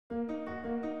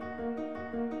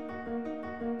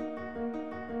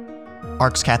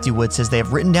ARK's Cathie Wood says they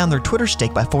have written down their Twitter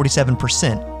stake by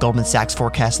 47%. Goldman Sachs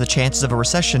forecasts the chances of a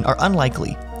recession are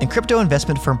unlikely. And crypto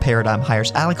investment firm Paradigm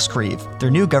hires Grieve,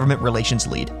 their new government relations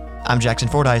lead. I'm Jackson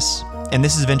Fordyce, and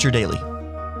this is Venture Daily.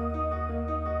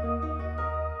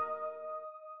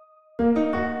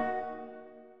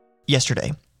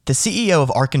 Yesterday, the CEO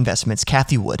of ARK Investments,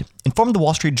 Cathie Wood, informed the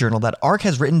Wall Street Journal that ARK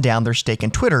has written down their stake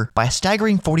in Twitter by a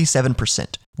staggering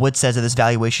 47%. Wood says that this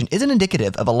valuation isn't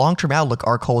indicative of a long-term outlook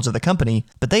ARK holds of the company,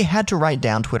 but they had to write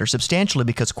down Twitter substantially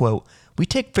because, quote, "We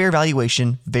take fair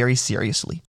valuation very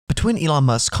seriously." Between Elon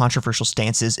Musk's controversial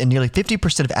stances and nearly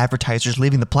 50% of advertisers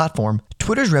leaving the platform,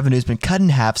 Twitter's revenue has been cut in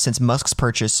half since Musk's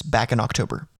purchase back in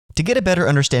October. To get a better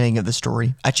understanding of the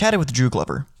story, I chatted with Drew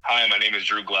Glover. Hi, my name is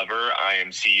Drew Glover. I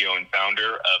am CEO and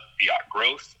founder of Fiat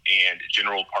Growth and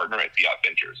general partner at Fiat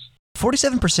Ventures.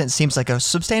 47% seems like a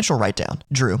substantial write-down.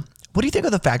 Drew, what do you think are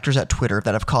the factors at Twitter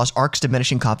that have caused ARK's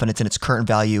diminishing confidence in its current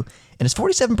value? And is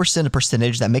 47% a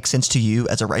percentage that makes sense to you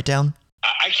as a write-down?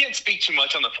 I can't speak too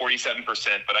much on the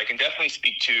 47%, but I can definitely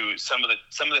speak to some of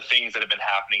the things that have been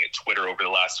happening at Twitter over the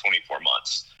last 24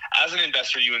 months. As an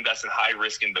investor, you invest in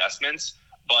high-risk investments,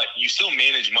 but you still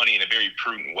manage money in a very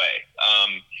prudent way.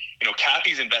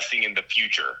 Cathie's investing in the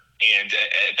future, and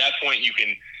at that point, you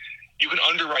can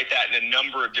underwrite that in a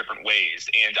number of different ways.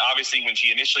 And obviously, when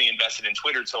she initially invested in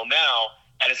Twitter till now,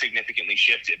 that has significantly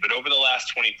shifted. But over the last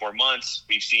 24 months,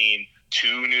 we've seen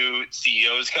two new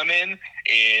CEOs come in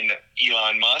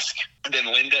Elon Musk, and then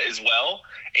Linda as well.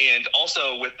 And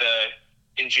also with the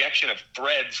injection of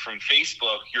threads from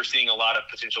Facebook, you're seeing a lot of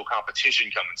potential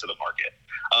competition come into the market.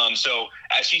 So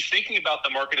as she's thinking about the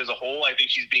market as a whole, I think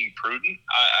she's being prudent.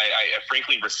 I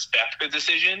frankly respect the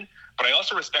decision, but I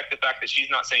also respect the fact that she's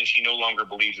not saying she no longer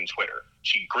believes in Twitter.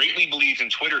 She greatly believes in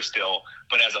Twitter still,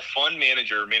 but as a fund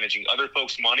manager managing other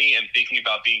folks' money and thinking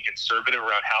about being conservative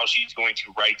around how she's going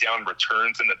to write down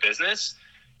returns in the business,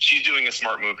 she's doing a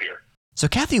smart move here. So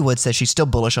Cathie Wood says she's still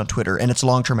bullish on Twitter and its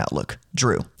long-term outlook.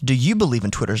 Drew, do you believe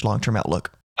in Twitter's long-term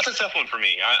outlook? That's a tough one for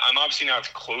me. I'm obviously not as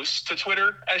close to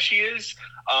Twitter as she is.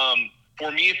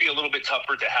 For me, it'd be a little bit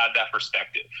tougher to have that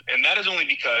perspective. And that is only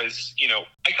because,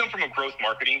 I come from a growth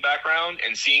marketing background,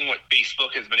 and seeing what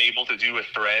Facebook has been able to do with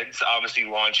Threads, obviously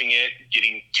launching it,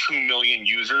 getting 2 million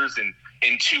users in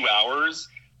 2 hours.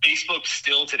 Facebook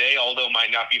still today, although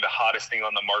might not be the hottest thing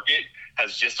on the market,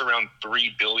 has just around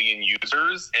 3 billion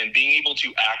users, and being able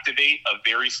to activate a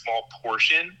very small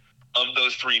portion of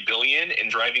those 3 billion and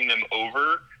driving them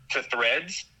over to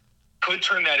Threads could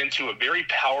turn that into a very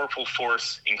powerful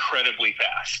force incredibly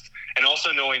fast. And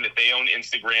also knowing that they own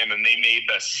Instagram and they made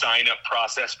the sign-up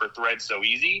process for Threads so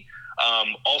easy,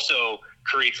 also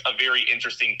creates a very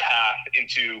interesting path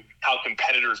into how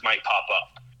competitors might pop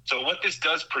up. So what this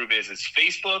does prove is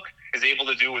Facebook is able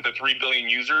to do with the 3 billion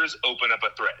users, open up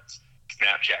a Threads.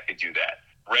 Snapchat could do that.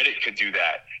 Reddit could do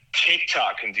that.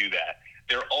 TikTok can do that.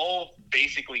 They're all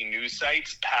basically news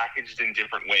sites packaged in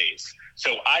different ways.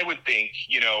 So I would think,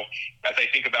 as I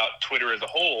think about Twitter as a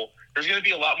whole, there's going to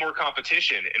be a lot more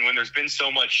competition. And when there's been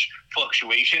so much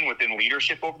fluctuation within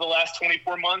leadership over the last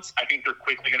 24 months, I think they're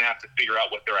quickly going to have to figure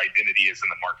out what their identity is in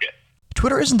the market.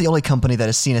 Twitter isn't the only company that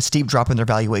has seen a steep drop in their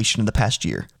valuation in the past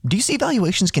year. Do you see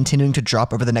valuations continuing to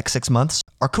drop over the next 6 months,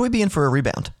 or could we be in for a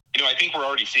rebound? I think we're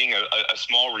already seeing a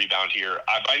small rebound here.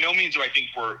 By no means do I think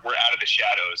we're out of the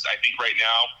shadows. I think right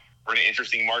now we're in an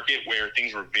interesting market where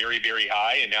things were very, very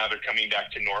high, and now they're coming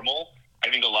back to normal. I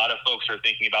think a lot of folks are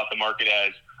thinking about the market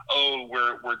as,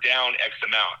 we're down X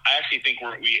amount. I actually think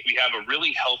we have a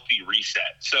really healthy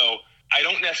reset. So I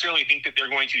don't necessarily think that they're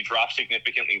going to drop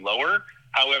significantly lower.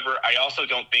 However, I also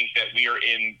don't think that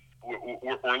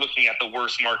we're looking at the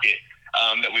worst market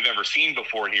that we've ever seen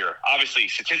before here. Obviously,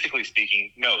 statistically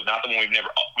speaking, no, not the one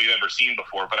we've ever seen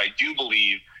before. But I do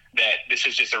believe that this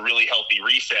is just a really healthy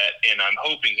reset, and I'm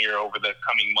hoping here over the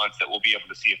coming months that we'll be able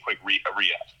to see a quick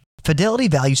re-up. Fidelity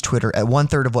values Twitter at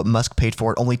 1/3 of what Musk paid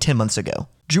for it only 10 months ago.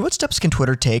 Drew, what steps can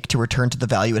Twitter take to return to the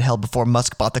value it held before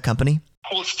Musk bought the company?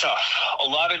 Well, it's tough. A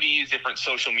lot of these different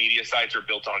social media sites are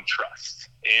built on trust.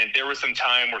 And there was some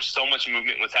time where so much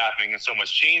movement was happening and so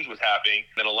much change was happening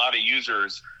that a lot of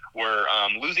users were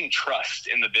losing trust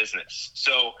in the business.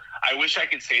 So I wish I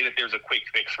could say that there's a quick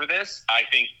fix for this. I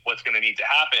think what's going to need to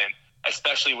happen,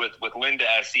 especially with Linda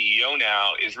as CEO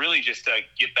now, is really just to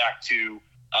get back to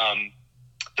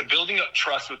building up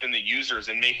trust within the users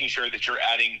and making sure that you're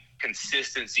adding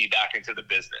consistency back into the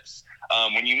business.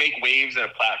 When you make waves in a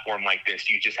platform like this,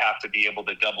 you just have to be able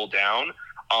to double down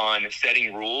on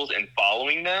setting rules and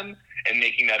following them and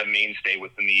making that a mainstay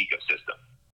within the ecosystem.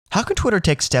 How can Twitter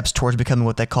take steps towards becoming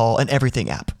what they call an everything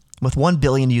app? with 1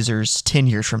 billion users 10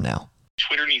 years from now.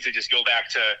 Twitter needs to just go back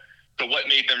to what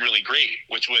made them really great,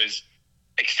 which was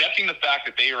accepting the fact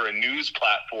that they are a news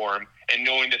platform and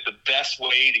knowing that the best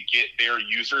way to get their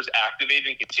users activated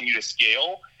and continue to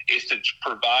scale is to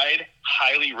provide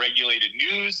highly regulated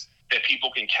news that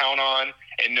people can count on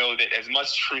and know that as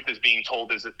much truth is being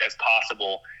told as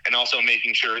possible, and also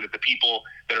making sure that the people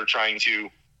that are trying to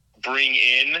bring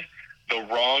in the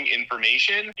wrong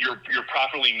information, you're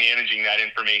properly managing that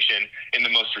information in the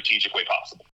most strategic way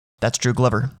possible. That's Drew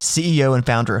Glover, CEO and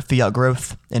founder of Fiat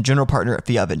Growth and general partner at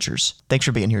Fiat Ventures. Thanks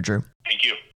for being here, Drew. Thank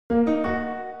you.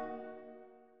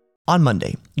 On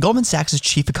Monday, Goldman Sachs'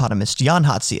 chief economist, Jan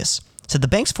Hatzius, said the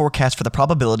bank's forecast for the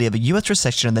probability of a U.S.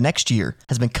 recession in the next year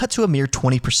has been cut to a mere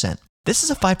 20%. This is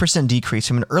a 5% decrease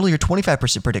from an earlier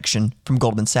 25% prediction from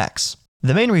Goldman Sachs.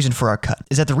 The main reason for our cut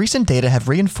is that the recent data have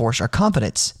reinforced our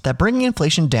confidence that bringing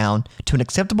inflation down to an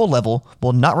acceptable level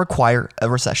will not require a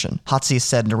recession, Hatzius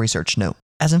said in a research note.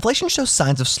 As inflation shows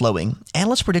signs of slowing,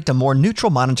 analysts predict a more neutral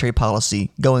monetary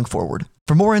policy going forward.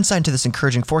 For more insight into this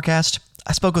encouraging forecast,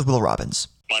 I spoke with Will Robbins.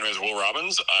 My name is Will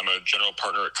Robbins. I'm a general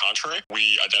partner at Contrary.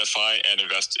 We identify and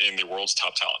invest in the world's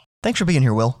top talent. Thanks for being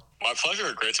here, Will. My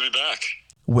pleasure. Great to be back.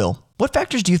 Will, what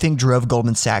factors do you think drove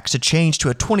Goldman Sachs to change to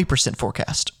a 20%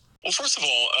 forecast? Well, first of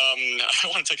all, I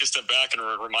want to take a step back and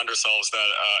remind ourselves that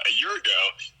a year ago,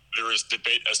 there was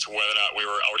debate as to whether or not we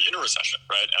were already in a recession,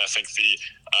 right? And I think the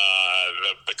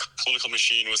political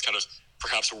machine was kind of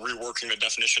perhaps reworking the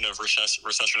definition of recession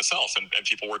itself, and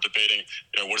people were debating,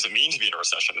 what does it mean to be in a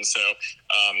recession? And so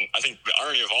I think the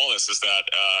irony of all this is that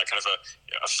kind of a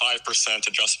 5%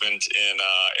 adjustment in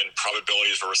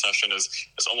probabilities for recession is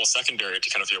almost secondary to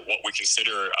kind of what we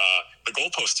consider the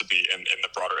goalpost to be in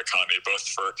the broader economy, both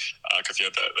for the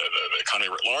economy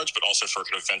writ large, but also for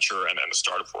kind of venture and the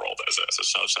startup world as a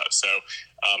subset. So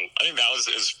I think that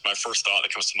is my first thought that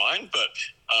comes to mind. But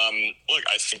look,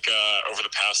 I think over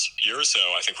the past year or so,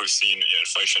 I think we've seen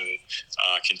inflation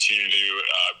continue to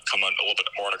come a little bit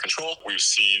more under control. We've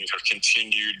seen kind of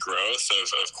continued growth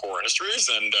of core industries,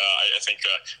 and I think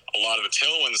a lot of the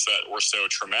tailwinds that were so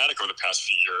traumatic over the past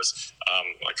few years,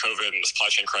 like COVID and the supply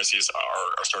chain crises,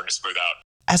 are starting to smooth out.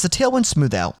 As the tailwinds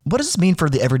smooth out, what does this mean for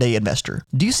the everyday investor?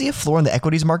 Do you see a floor in the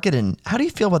equities market, and how do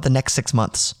you feel about the next 6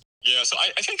 months? Yeah, so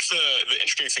I think the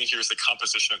interesting thing here is the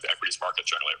composition of the equities market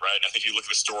generally, right? I think you look at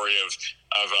the story of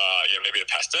maybe the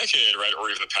past decade, right,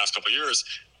 or even the past couple of years,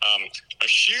 a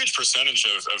huge percentage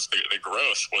of the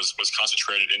growth was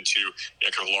concentrated into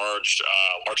kind of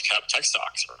large cap tech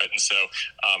stocks, right? And so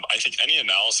I think any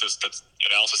analysis that's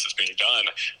being done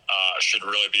should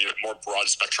really be more broad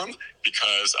spectrum,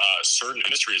 because certain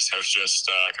industries have just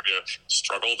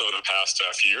struggled over the past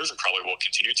few years and probably will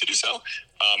continue to do so.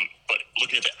 But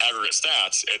looking at the aggregate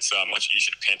stats, it's much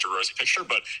easier to paint a rosy picture.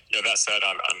 But that said,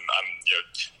 I'm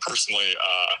personally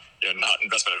not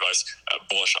investment advice,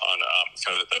 bullish on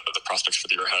kind of the prospects for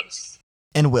the year ahead.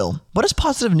 And Will, what does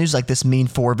positive news like this mean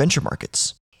for venture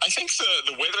markets? I think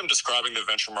the way that I'm describing the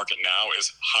venture market now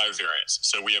is high variance.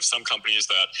 So we have some companies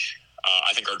that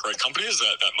I think are great companies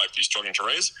that might be struggling to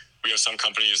raise. We have some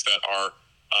companies that are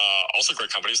also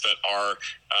great companies that are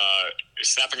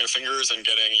snapping their fingers and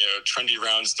getting trendy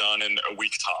rounds done in a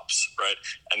week tops, right?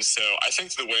 And so I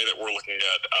think the way that we're looking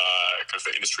at kind of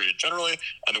the industry generally,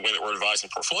 and the way that we're advising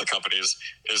portfolio companies,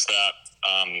 is that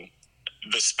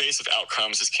the space of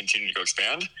outcomes is continuing to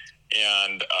expand.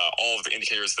 And all of the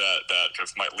indicators that kind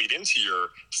of might lead into your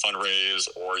fundraise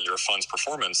or your fund's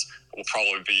performance will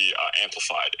probably be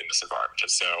amplified in this environment.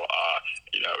 And so,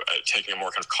 taking a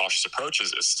more kind of cautious approach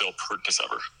is still prudent as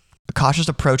ever. A cautious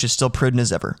approach is still prudent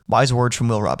as ever. Wise words from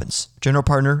Will Robbins, general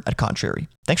partner at Contrary.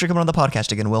 Thanks for coming on the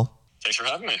podcast again, Will. Thanks for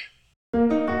having me.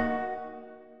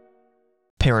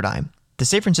 Paradigm, the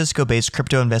San Francisco-based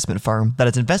crypto investment firm that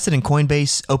has invested in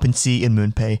Coinbase, OpenSea, and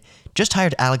MoonPay, just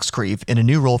hired Alex Grieve in a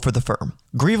new role for the firm.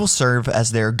 Grieve will serve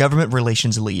as their government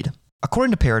relations lead.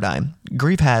 According to Paradigm,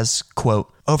 Grieve has,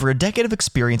 quote, over a decade of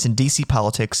experience in DC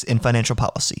politics and financial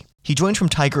policy. He joined from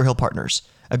Tiger Hill Partners,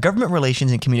 a government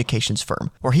relations and communications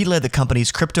firm, where he led the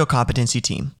company's crypto competency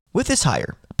team. With this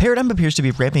hire, Paradigm appears to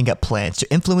be ramping up plans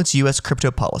to influence U.S.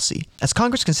 crypto policy, as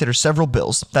Congress considers several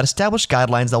bills that establish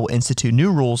guidelines that will institute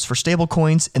new rules for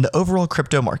stablecoins in the overall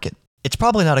crypto market. It's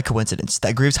probably not a coincidence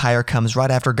that Grieve's hire comes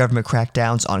right after government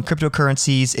crackdowns on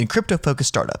cryptocurrencies and crypto-focused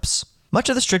startups. Much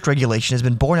of the strict regulation has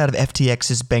been born out of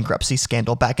FTX's bankruptcy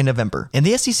scandal back in November, and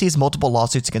the SEC has multiple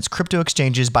lawsuits against crypto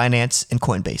exchanges Binance and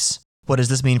Coinbase. What does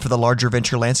this mean for the larger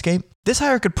venture landscape? This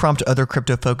hire could prompt other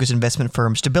crypto-focused investment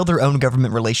firms to build their own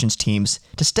government relations teams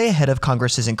to stay ahead of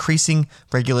Congress's increasing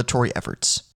regulatory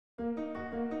efforts.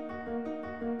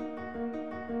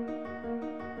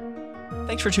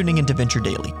 Thanks for tuning in to Venture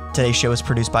Daily. Today's show is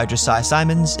produced by Josiah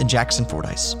Simons and Jackson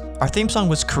Fordyce. Our theme song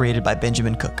was created by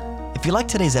Benjamin Cook. If you liked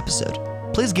today's episode,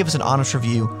 please give us an honest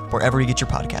review wherever you get your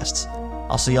podcasts.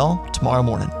 I'll see y'all tomorrow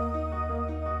morning.